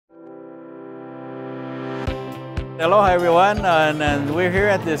Aloha everyone, and we're here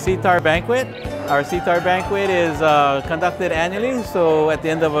at the CTAHR Banquet. Our CTAHR Banquet is conducted annually, so at the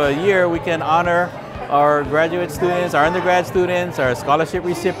end of a year we can honor our graduate students, our undergrad students, our scholarship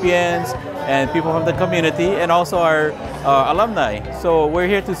recipients, and people from the community, and also our alumni. So we're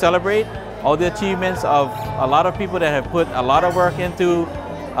here to celebrate all the achievements of a lot of people that have put a lot of work into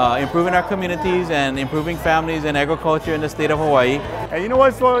improving our communities and improving families and agriculture in the state of Hawaii. And you know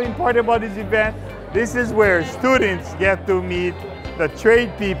what's so important about this event? This is where students get to meet the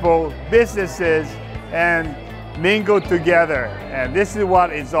trade people, businesses, and mingle together. And this is what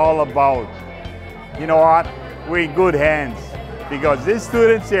it's all about. You know what? We're in good hands because these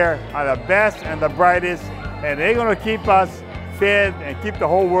students here are the best and the brightest, and they're going to keep us fed and keep the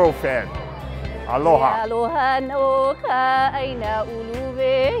whole world fed. Aloha. Aloha no ka aina ulu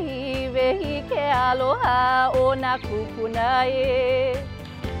vehi ke aloha o na kupunae.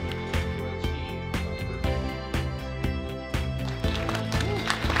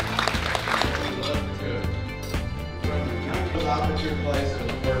 Out at your place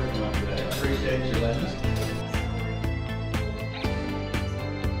and working on today. Appreciate you letting us